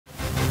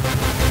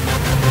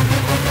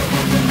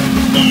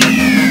Hey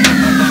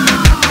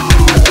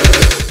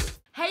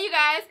you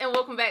guys, and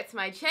welcome back to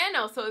my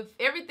channel. So if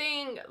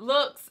everything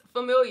looks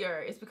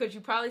familiar, it's because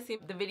you probably seen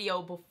the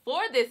video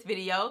before this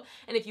video,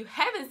 and if you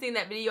haven't seen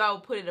that video, I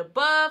will put it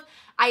above.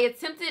 I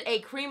attempted a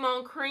cream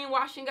on cream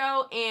wash and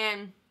go,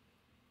 and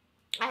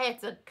I had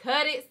to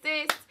cut it,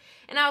 sis.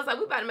 And I was like,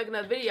 we about to make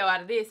another video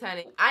out of this,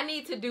 honey. I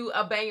need to do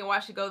a bang and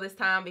wash and go this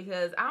time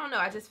because, I don't know,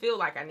 I just feel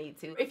like I need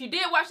to. If you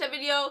did watch that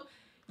video,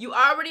 you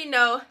already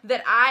know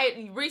that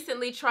I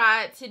recently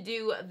tried to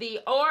do the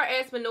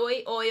ORS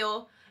Minoy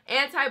Oil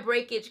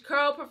Anti-Breakage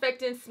Curl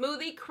Perfecting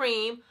Smoothie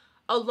Cream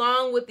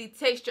along with the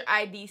Texture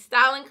ID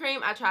Styling Cream.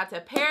 I tried to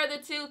pair the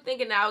two,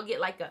 thinking that I would get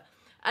like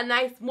a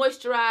nice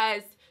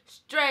moisturized,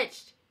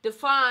 stretched,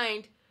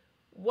 defined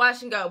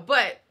wash and go.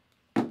 But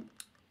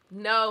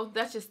no,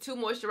 that's just too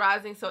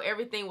moisturizing, so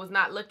everything was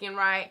not looking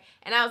right.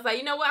 And I was like,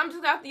 you know what, I'm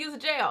just going to have to use a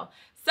gel.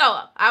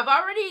 So I've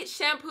already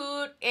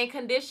shampooed and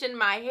conditioned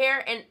my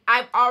hair, and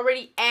I've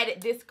already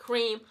added this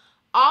cream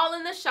all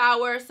in the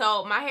shower.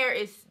 So my hair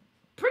is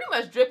pretty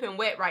much dripping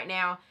wet right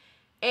now,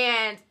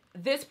 and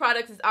this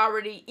product is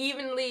already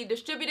evenly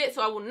distributed,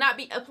 so I will not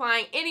be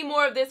applying any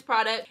more of this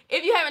product.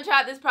 If you haven't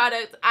tried this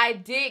product, I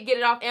did get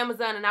it off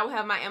Amazon, and I will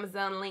have my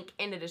Amazon link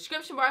in the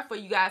description bar for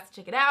you guys to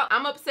check it out.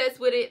 I'm obsessed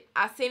with it.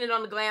 I seen it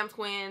on the Glam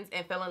Twins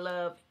and fell in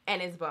love, and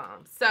it's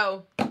bomb.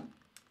 So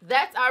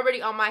that's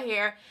already on my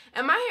hair,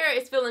 and my hair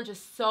is feeling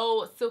just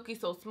so silky,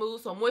 so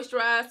smooth, so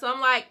moisturized. So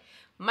I'm like,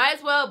 might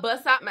as well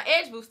bust out my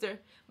Edge Booster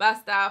by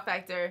Style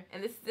Factor,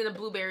 and this is in a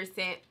blueberry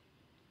scent.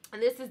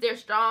 And this is their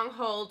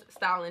Stronghold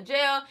Styling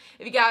Gel.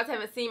 If you guys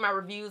haven't seen my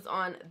reviews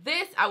on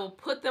this, I will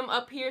put them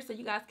up here so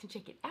you guys can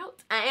check it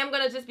out. I am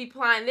going to just be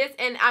applying this,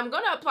 and I'm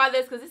going to apply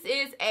this because this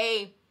is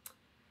a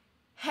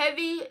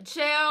heavy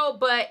gel,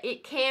 but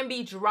it can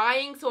be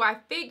drying. So I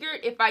figured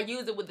if I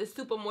use it with the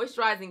super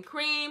moisturizing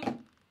cream,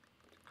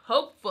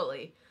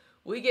 hopefully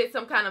we get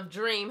some kind of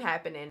dream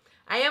happening.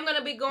 I am going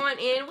to be going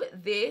in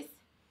with this.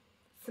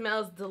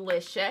 Smells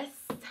delicious.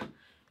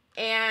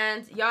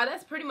 And y'all,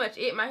 that's pretty much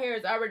it. My hair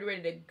is already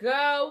ready to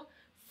go.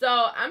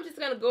 So I'm just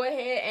going to go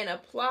ahead and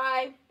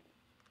apply.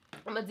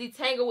 I'm going to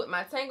detangle with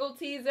my Tangle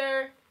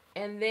Teaser.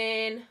 And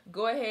then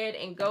go ahead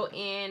and go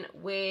in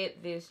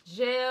with this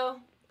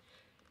gel.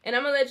 And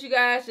I'm going to let you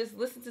guys just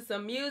listen to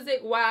some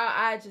music while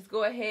I just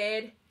go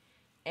ahead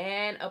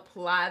and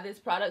apply this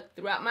product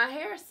throughout my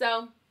hair.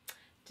 So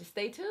just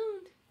stay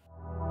tuned.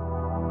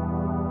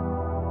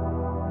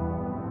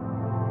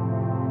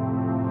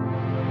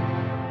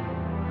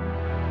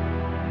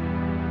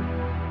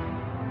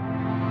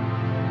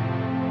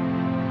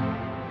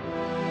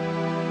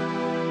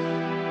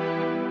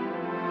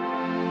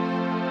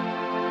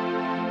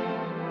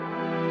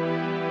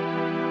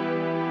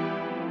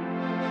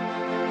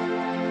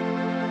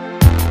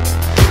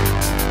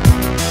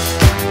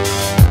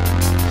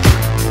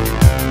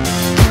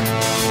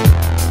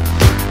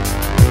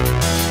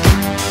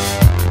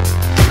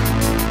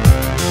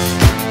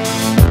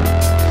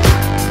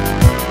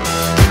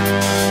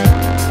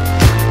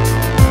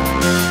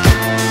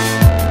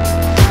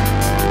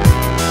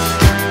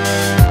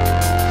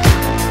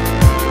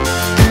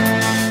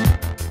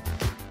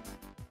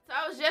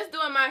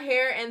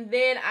 And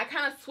then I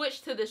kind of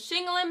switched to the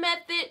shingling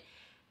method,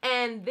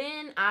 and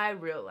then I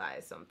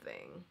realized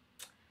something.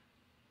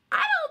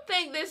 I don't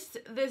think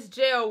this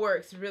gel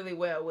works really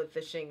well with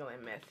the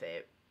shingling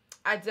method.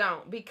 I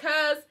don't,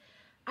 because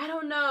I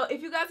don't know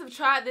if you guys have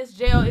tried this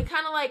gel. It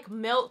kind of like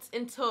melts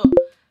into,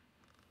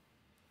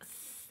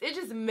 it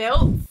just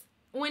melts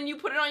when you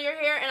put it on your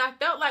hair, and I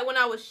felt like when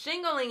I was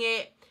shingling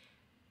it,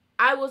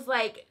 I was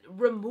like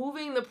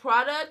removing the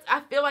product.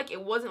 I feel like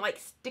it wasn't like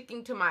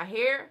sticking to my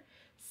hair.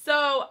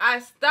 So I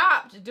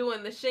stopped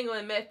doing the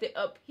shingling method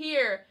up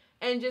here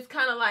and just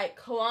kind of like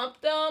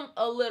clumped them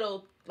a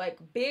little like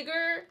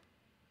bigger.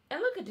 And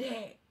look at that. I'm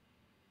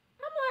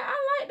like,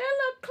 I like that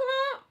little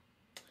clump.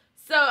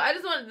 So I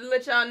just wanted to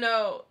let y'all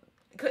know,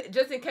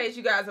 just in case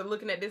you guys are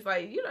looking at this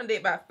like, you done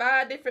did about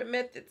 5 different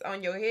methods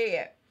on your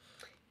hair.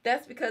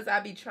 That's because I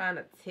be trying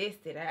to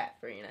test it out,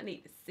 friend. I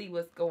need to see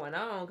what's going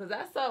on because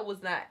I saw it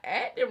was not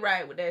acting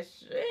right with that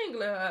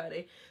shingling,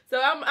 honey.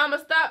 So I'm going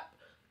to stop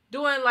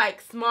doing like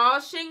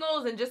small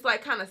shingles and just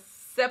like kind of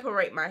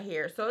separate my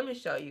hair. So let me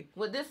show you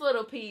with this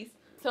little piece.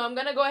 So I'm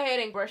gonna go ahead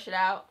and brush it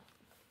out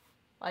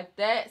like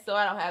that so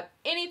I don't have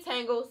any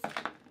tangles.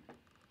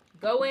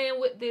 Go in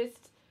with this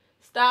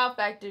Style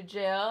Factor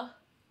gel.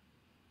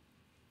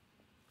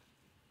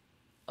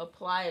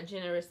 Apply a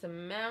generous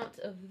amount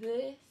of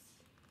this.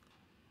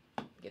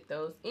 Get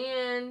those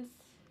ends.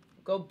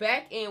 Go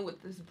back in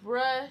with this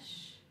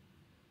brush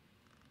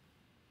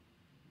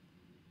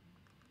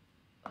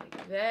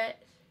like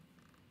that.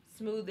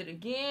 Smooth it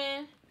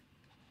again,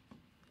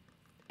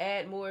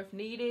 add more if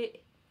needed,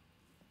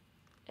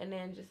 and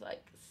then just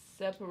like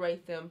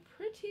separate them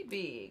pretty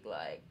big.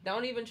 Like,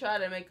 don't even try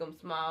to make them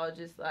small,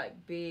 just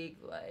like big,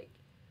 like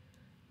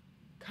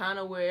kind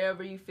of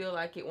wherever you feel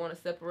like it want to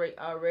separate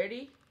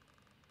already.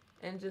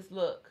 And just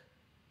look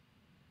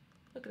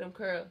at them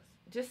curls.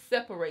 Just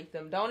separate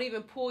them. Don't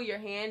even pull your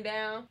hand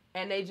down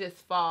and they just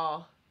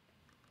fall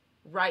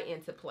right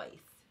into place.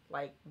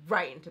 Like,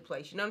 right into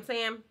place. You know what I'm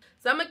saying?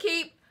 So I'm going to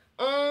keep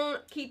on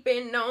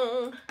keeping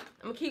on.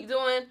 I'm going to keep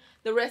doing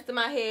the rest of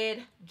my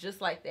head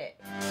just like that.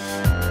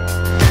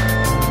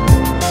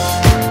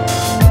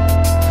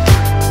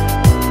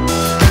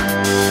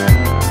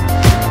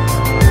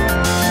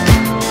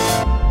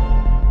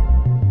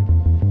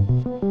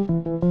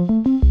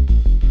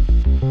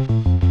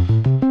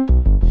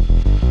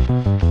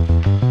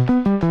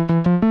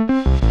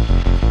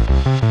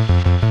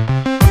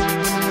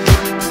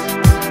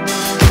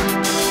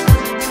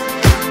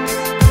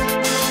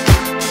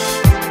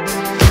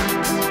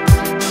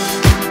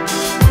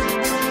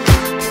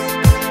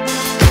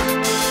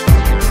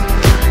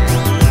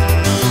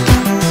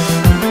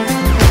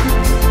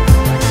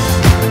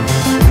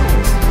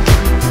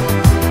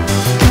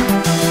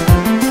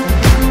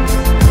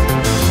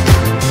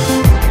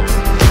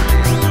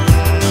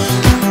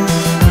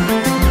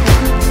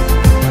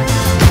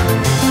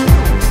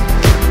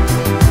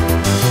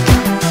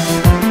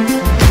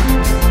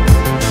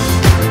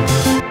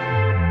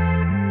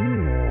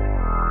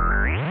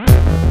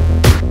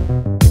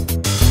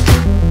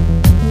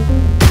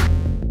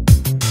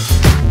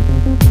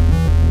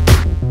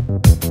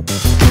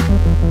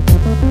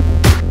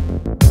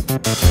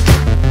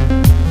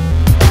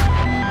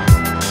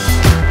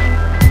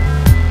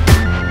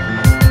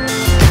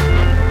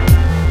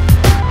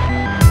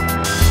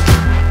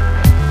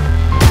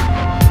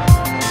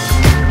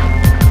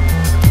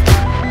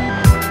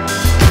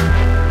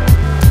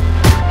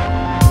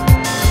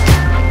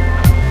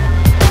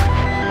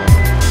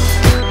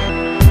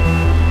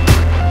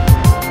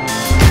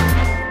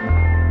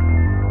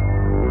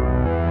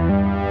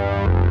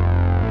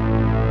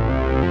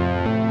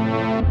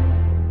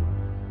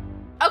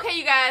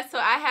 So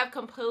I have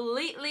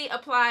completely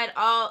applied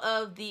all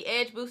of the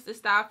Edge Booster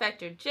Style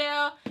Factor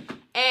gel,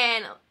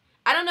 and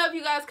I don't know if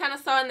you guys kind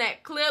of saw in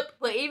that clip,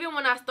 but even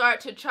when I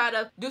start to try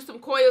to do some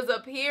coils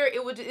up here,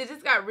 it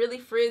just got really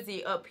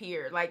frizzy up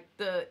here, like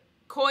the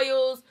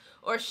coils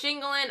or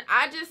shingling.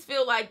 I just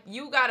feel like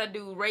you gotta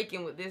do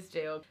raking with this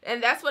gel,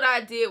 and that's what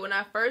I did when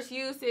I first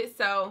used it.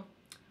 So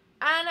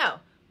I don't know,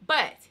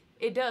 but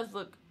it does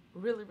look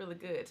really, really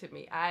good to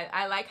me.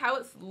 I like how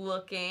it's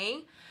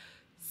looking.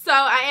 So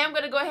I am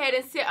going to go ahead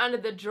and sit under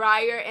the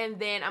dryer, and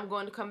then I'm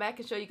going to come back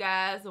and show you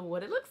guys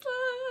what it looks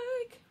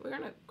like. We're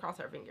going to cross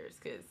our fingers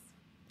because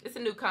it's a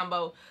new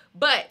combo.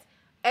 But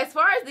as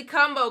far as the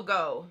combo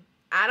go,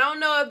 I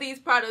don't know if these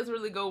products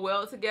really go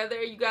well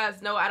together. You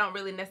guys know I don't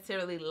really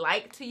necessarily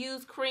like to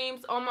use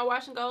creams on my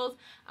wash and goes.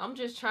 I'm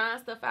just trying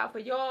stuff out for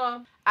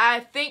y'all. I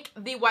think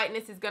the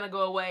whiteness is going to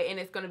go away and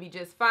it's going to be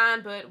just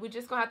fine, but we're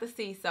just going to have to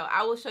see. So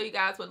I will show you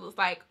guys what it looks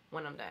like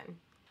when I'm done.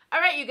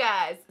 Alright, you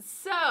guys,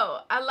 so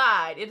I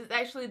lied. It is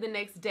actually the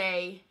next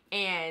day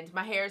and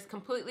my hair is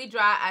completely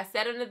dry. I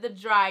sat under the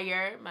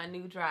dryer, my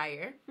new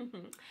dryer.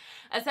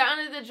 I sat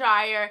under the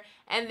dryer,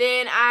 and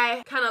then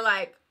I kind of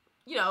like,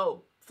 you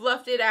know,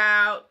 fluffed it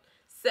out,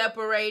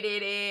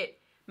 separated it,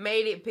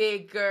 made it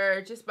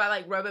bigger just by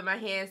like rubbing my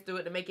hands through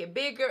it to make it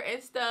bigger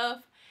and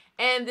stuff.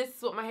 And this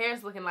is what my hair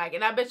is looking like.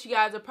 And I bet you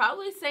guys are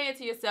probably saying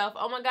to yourself,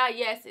 oh my god,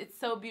 yes, it's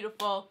so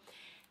beautiful.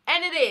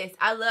 And it is.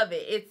 I love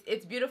it.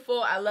 It's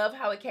beautiful. I love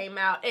how it came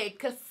out.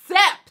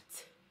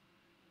 Except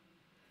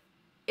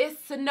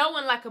it's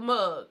snowing like a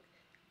mug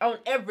on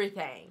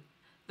everything.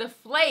 The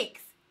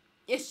flakes,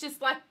 it's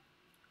just like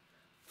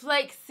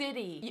Flake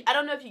City. I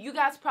don't know if you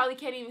guys probably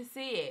can't even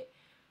see it,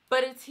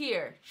 but it's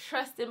here.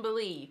 Trust and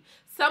believe.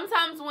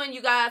 Sometimes when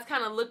you guys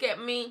kind of look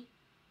at me,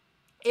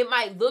 it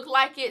might look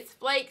like it's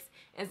flakes,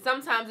 and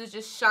sometimes it's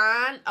just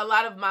shine. A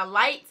lot of my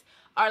light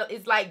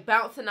is like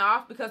bouncing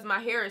off because my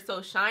hair is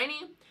so shiny.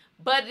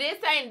 But this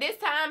ain't this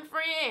time,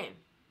 friend.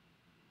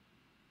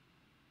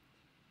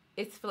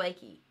 It's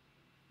flaky.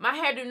 My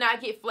hair do not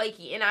get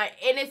flaky, and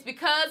it's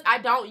because I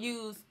don't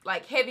use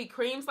like heavy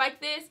creams like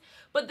this.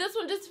 But this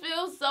one just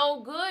feels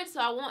so good, so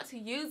I want to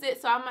use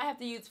it. So I might have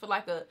to use for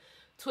like a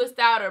twist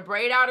out or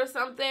braid out or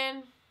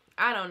something.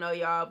 I don't know,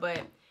 y'all,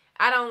 but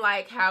I don't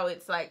like how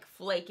it's like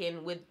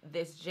flaking with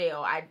this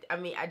gel. I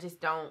mean, I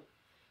just don't.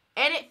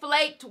 And it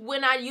flaked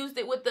when I used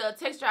it with the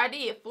Texture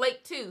ID. It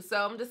flaked too.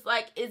 So I'm just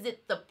like, is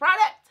it the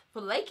product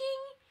flaking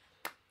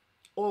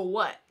or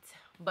what?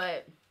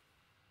 But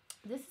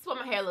this is what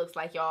my hair looks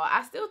like, y'all.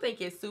 I still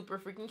think it's super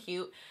freaking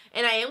cute.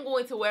 And I am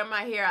going to wear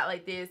my hair out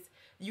like this.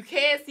 You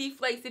can see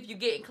flakes if you're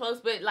getting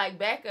close, but like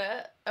back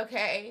up.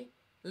 Okay.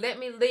 Let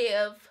me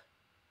live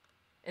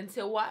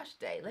until wash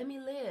day. Let me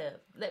live.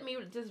 Let me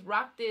just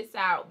rock this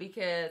out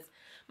because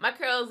my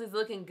curls is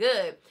looking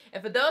good.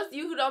 And for those of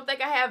you who don't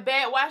think I have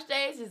bad wash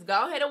days, just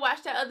go ahead and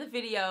watch that other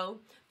video,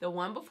 the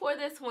one before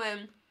this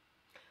one,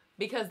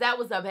 because that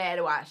was a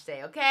bad wash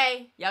day,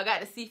 okay? Y'all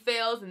got to see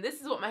fails, and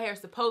this is what my hair is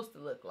supposed to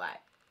look like.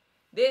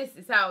 This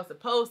is how it's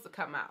supposed to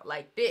come out,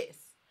 like this.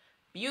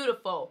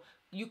 Beautiful.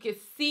 You can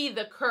see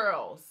the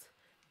curls.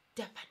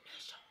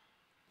 Definition.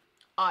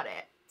 All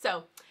that.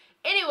 So,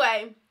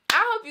 anyway,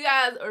 I hope you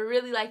guys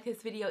really liked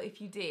this video.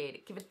 If you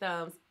did, give it a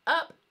thumbs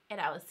up. And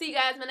I will see you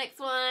guys in my next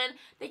one.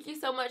 Thank you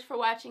so much for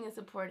watching and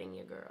supporting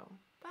your girl.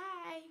 Bye.